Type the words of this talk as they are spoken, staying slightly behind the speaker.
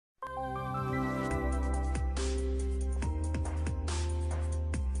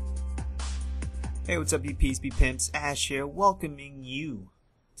Hey, what's up, you PSP pimps? Ash here, welcoming you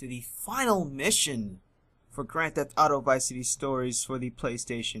to the final mission for Grand Theft Auto Vice City Stories for the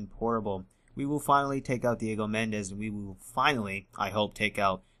PlayStation Portable. We will finally take out Diego Mendez, and we will finally, I hope, take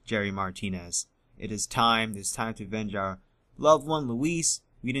out Jerry Martinez. It is time. It's time to avenge our loved one, Luis.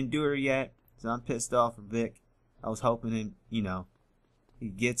 We didn't do her yet, so I'm pissed off at Vic. I was hoping him,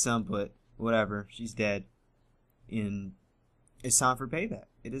 he'd get some, but whatever. She's dead. And it's time for payback.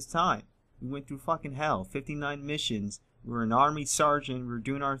 It is time. We went through fucking hell. 59 missions. We were an army sergeant. We were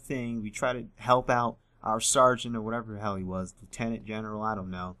doing our thing. We tried to help out our sergeant or whatever the hell he was. Lieutenant General, I don't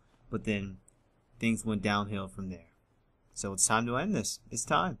know. But then things went downhill from there. So it's time to end this. It's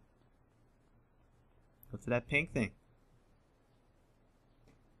time. Go to that pink thing.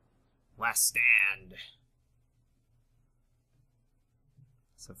 Last stand.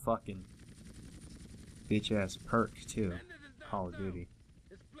 It's a fucking bitch ass perk too. Call of Duty.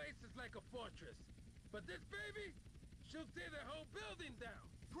 Like a fortress, but this baby, she'll tear the whole building down.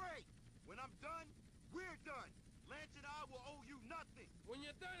 Great! When I'm done, we're done. Lance and I will owe you nothing. When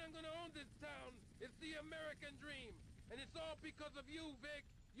you're done, I'm gonna own this town. It's the American dream, and it's all because of you, Vic.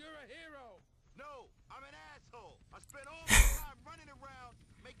 You're a hero. No, I'm an asshole. I spent all my time running around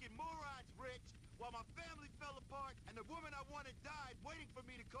making morons rich while my family fell apart and the woman I wanted died waiting for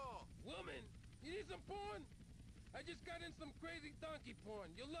me to call. Woman? You need some porn? I just got in some crazy donkey porn.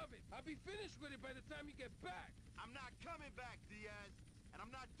 You'll love it. I'll be finished with it by the time you get back. I'm not coming back, Diaz. And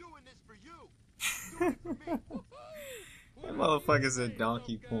I'm not doing this for you. I'm doing it for me. That motherfucker said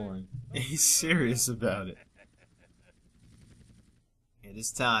donkey porn. He's serious about it. It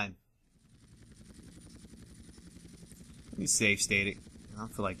is time. Let me save state it. I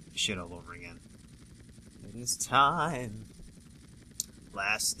don't feel like shit all over again. It is time.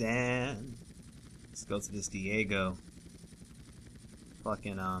 Last stand. Let's go to this Diego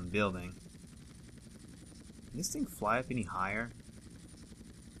fucking building. Can this thing fly up any higher?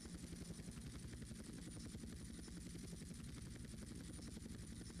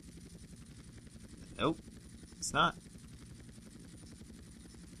 Nope, it's not.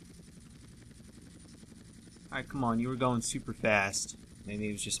 Alright, come on, you were going super fast. Maybe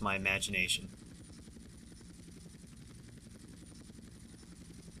it was just my imagination.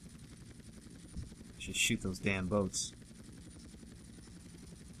 Should shoot those damn boats.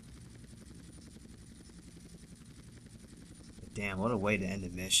 But damn, what a way to end the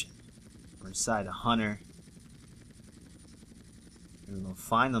mission. We're inside a hunter. And we're gonna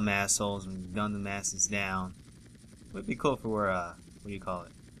find them assholes and gun them asses down. Would be cool for what do you call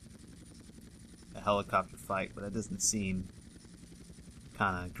it? A helicopter fight, but that doesn't seem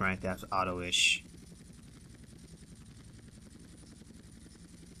kinda Grand Theft Auto-ish.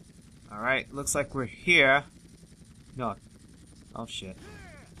 Alright, looks like we're here. No. Oh shit.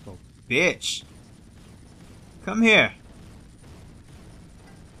 Oh, bitch. Come here.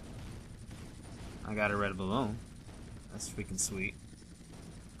 I got a red balloon. That's freaking sweet.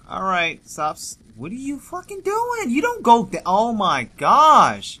 Alright, stop. What are you fucking doing? You don't go there. Oh my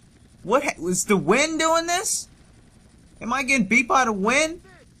gosh. What was the wind doing this? Am I getting beat by the wind?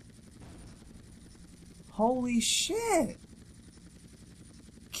 Holy shit.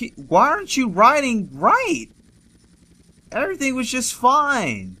 Why aren't you riding right? Everything was just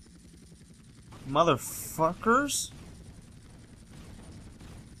fine. Motherfuckers.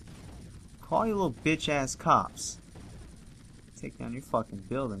 Call you little bitch ass cops. Take down your fucking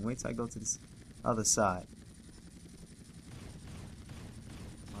building. Wait till I go to this other side.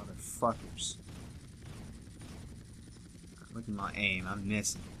 Motherfuckers. Look at my aim. I'm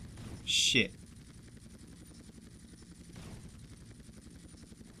missing. Shit.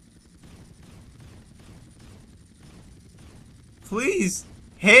 Please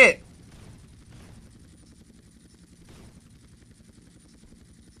hit.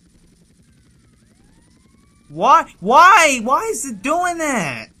 Why? Why? Why is it doing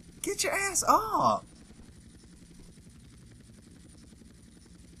that? Get your ass off.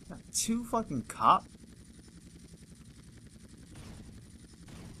 Got two fucking cops.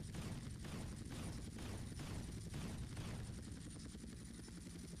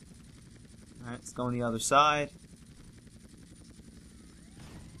 Alright, let's go on the other side.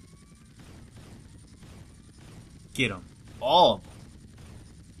 Get them. All of them.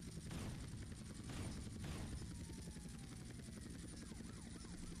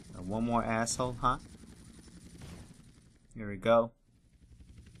 Now one more asshole, huh? Here we go.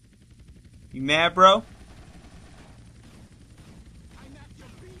 You mad, bro?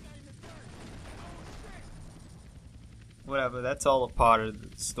 Whatever, that's all a part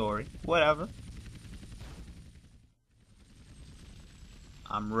of the story. Whatever.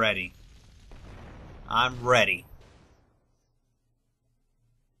 I'm ready. I'm ready.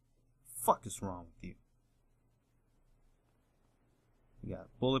 Fuck is wrong with you? We got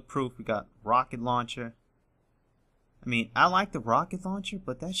bulletproof, we got rocket launcher. I mean, I like the rocket launcher,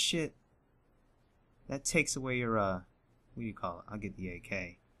 but that shit, that takes away your, what do you call it? I'll get the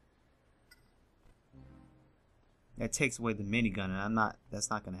AK. That takes away the minigun, and that's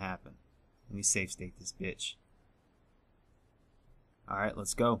not gonna happen. Let me safe state this bitch. Alright,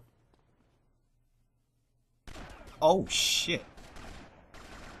 let's go. Oh, shit.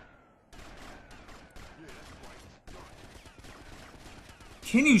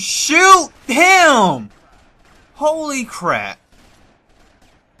 Can you shoot him? Holy crap.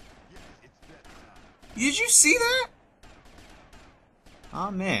 Did you see that? Oh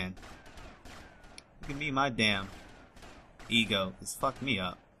man. Look at me, my damn ego. This fucked me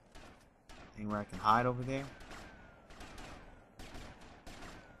up. Anywhere I can hide over there?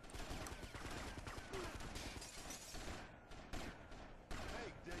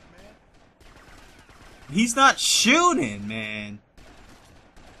 He's not shooting, man.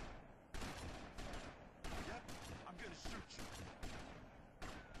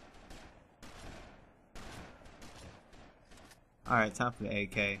 Alright, time for the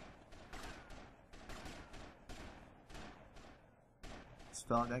AK. Just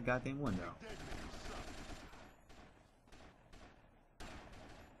fell out that goddamn window.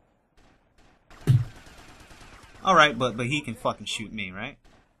 Alright, but he can fucking shoot me, right?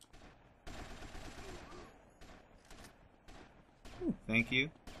 Ooh, thank you.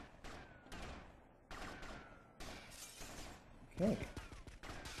 Okay.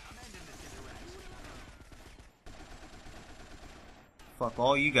 Fuck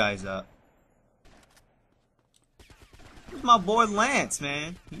all you guys up. Where's my boy Lance,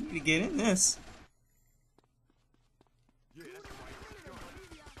 man? You need to get in this.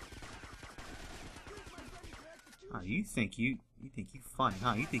 Oh, you think you funny,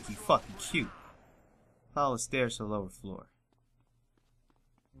 huh? You think you fucking cute. Follow the stairs to the lower floor.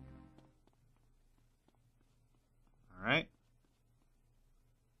 Alright.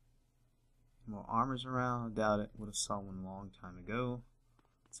 More armors around. I doubt it. Would have saw one a long time ago.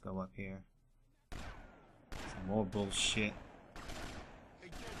 Let's go up here. Some more bullshit.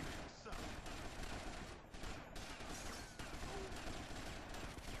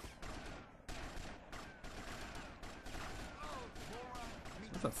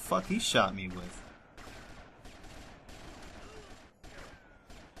 What the fuck he shot me with?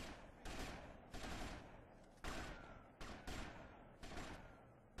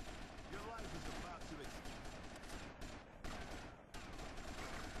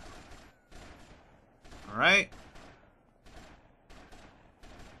 Alright.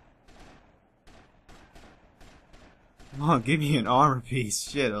 Come on, give me an armor piece.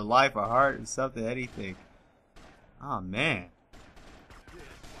 Shit, a life, a heart, or something, anything. Oh, man.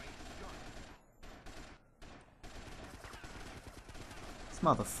 These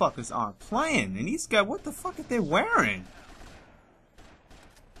motherfuckers aren't playing. And these guys, what the fuck are they wearing?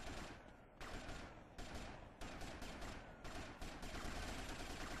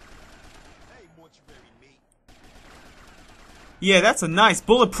 Yeah, that's a nice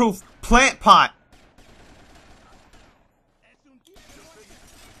bulletproof plant pot.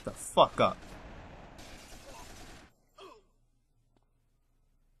 The fuck up.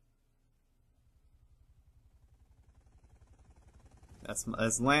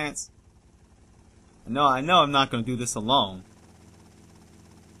 That's Lance. I know I'm not gonna do this alone.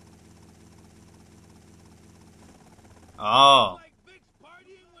 Oh.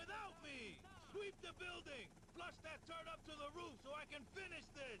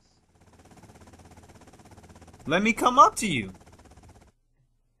 Let me come up to you.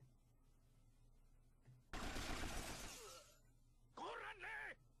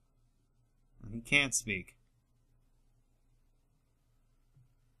 He can't speak.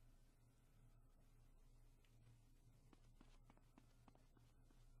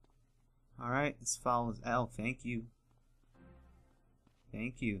 Alright, this follows L. Thank you.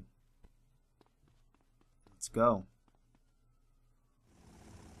 Thank you. Let's go.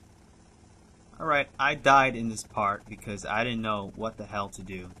 Alright, I died in this part because I didn't know what the hell to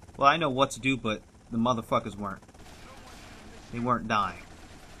do. Well, I know what to do, but the motherfuckers weren't. They weren't dying.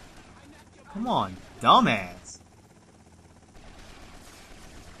 Come on, dumbass.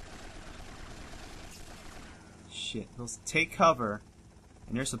 Shit, those take cover,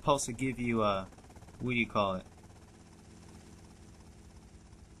 and they're supposed to give you a, what do you call it?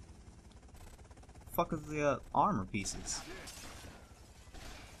 Fuck is the armor pieces?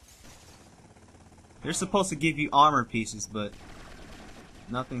 They're supposed to give you armor pieces, but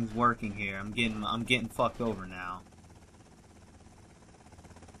Nothing's working here. I'm getting fucked over now.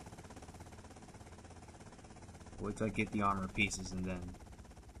 Wait till I get the armor pieces and then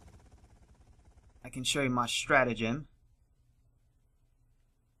I can show you my stratagem.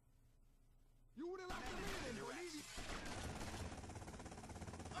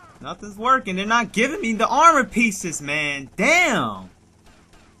 Nothing's working. They're not giving me the armor pieces, man. Damn.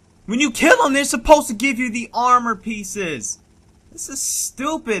 When you kill them, they're supposed to give you the armor pieces. This is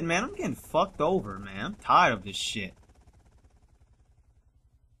stupid, man. I'm getting fucked over, man. I'm tired of this shit.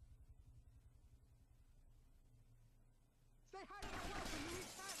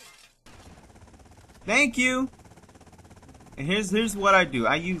 Thank you. And here's what I do.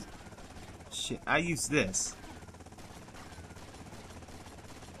 I use this.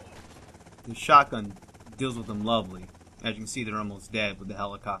 The shotgun deals with them lovely. As you can see, they're almost dead with the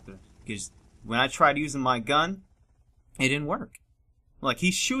helicopter. Because when I tried using my gun, it didn't work. Like,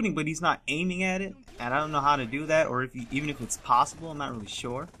 he's shooting, but he's not aiming at it. And I don't know how to do that, or even if it's possible, I'm not really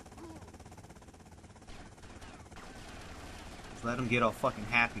sure. Just let him get all fucking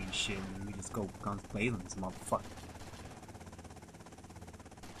happy and shit, and we just go guns blazing this motherfucker.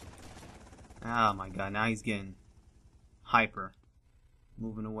 Oh my god, now he's getting hyper.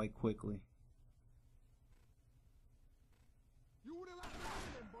 Moving away quickly.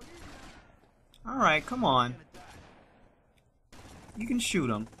 Alright, come on. You can shoot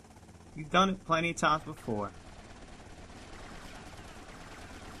him. You've done it plenty of times before.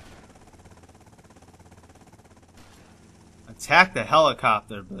 Attack the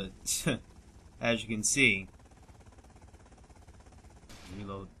helicopter, but as you can see,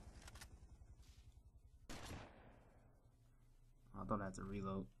 reload. I don't have to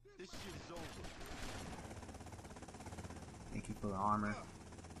reload. This shit is over. Thank you for the armor.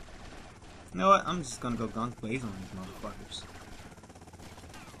 You know what? I'm just gonna go guns blazing on these motherfuckers.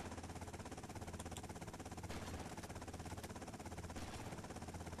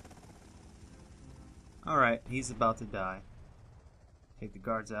 Alright, he's about to die. Take the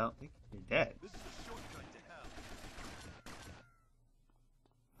guards out. They're dead. This is a shortcut to hell.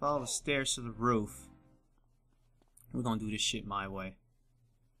 Follow the stairs to the roof. We're gonna do this shit my way.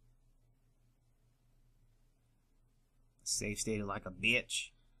 Save stated like a bitch.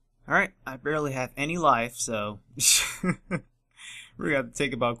 Alright, I barely have any life, so we're gonna have to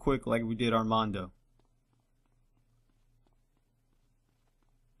take it about quick like we did Armando.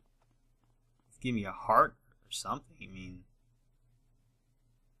 Give me a heart or something, I mean.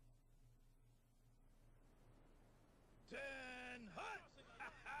 10 hut.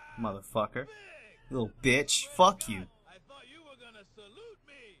 Motherfucker. Little bitch. Fuck you. I thought you were gonna salute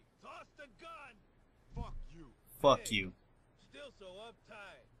me. Toss the gun. Fuck you. Fuck you. Still so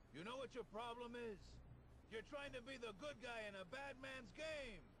uptight. You know what your problem is? You're trying to be the good guy in a bad man's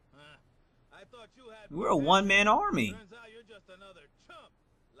game. Huh? I thought you had. We're a one-man army. Turns out you're just another chump,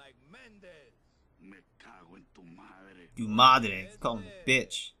 like Mendez. Me cago en tu madre. Tu madre. Call him a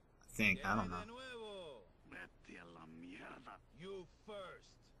bitch. I think. I don't know. Vete a la mierda. You first.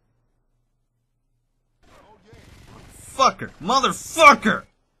 Fucker. Motherfucker.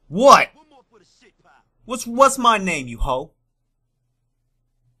 What? One more for the shit pile. What's my name, you hoe?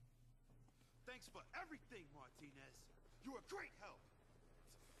 Thanks for everything, Martinez. You're a great help.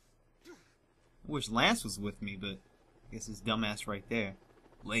 I wish Lance was with me, but I guess his dumbass right there.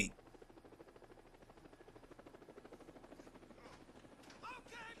 Late.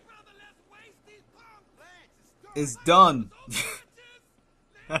 Okay, brother, let's waste these pumps. Lance, It's done.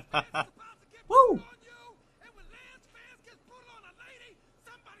 Woo!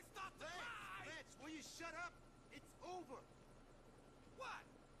 Lance, will you shut up? It's over. What?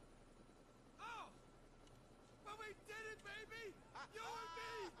 Oh, but we did it, baby. You and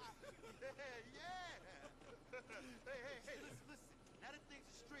me. Yeah. Hey, listen. Now that things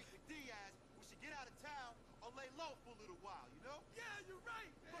are straight with Diaz, we should get out of town or lay low for a little while, you know? Yeah, you're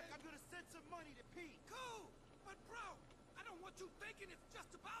right, man. Look, I'm gonna send some money to Pete. Cool, but bro, I don't want you thinking it's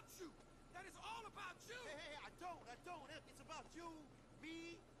just about you. That is all about you. Hey, I don't. It's about you,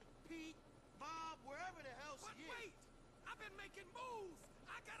 me, Pete, Mom, wherever the hell But she wait, is. I've been making moves.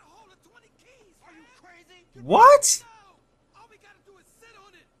 I got a hold of 20 keys. Are you man. crazy? What? No, all we gotta do is sit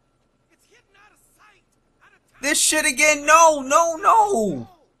on it. It's hidden out of sight, out of time. This shit again? No. No,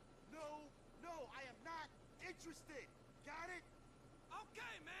 I am not interested. Got it?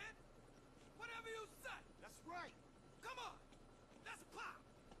 Okay, man. Whatever you say. That's right. Come on, let's pop.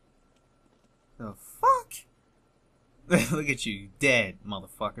 The fuck? Look at you, dead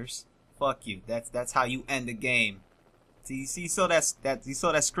motherfuckers. Fuck you. That's how you end the game. See, you saw that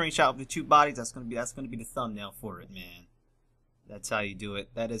screenshot of the two bodies. That's gonna be the thumbnail for it, man. That's how you do it.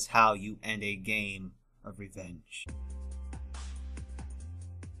 That is how you end a game of revenge.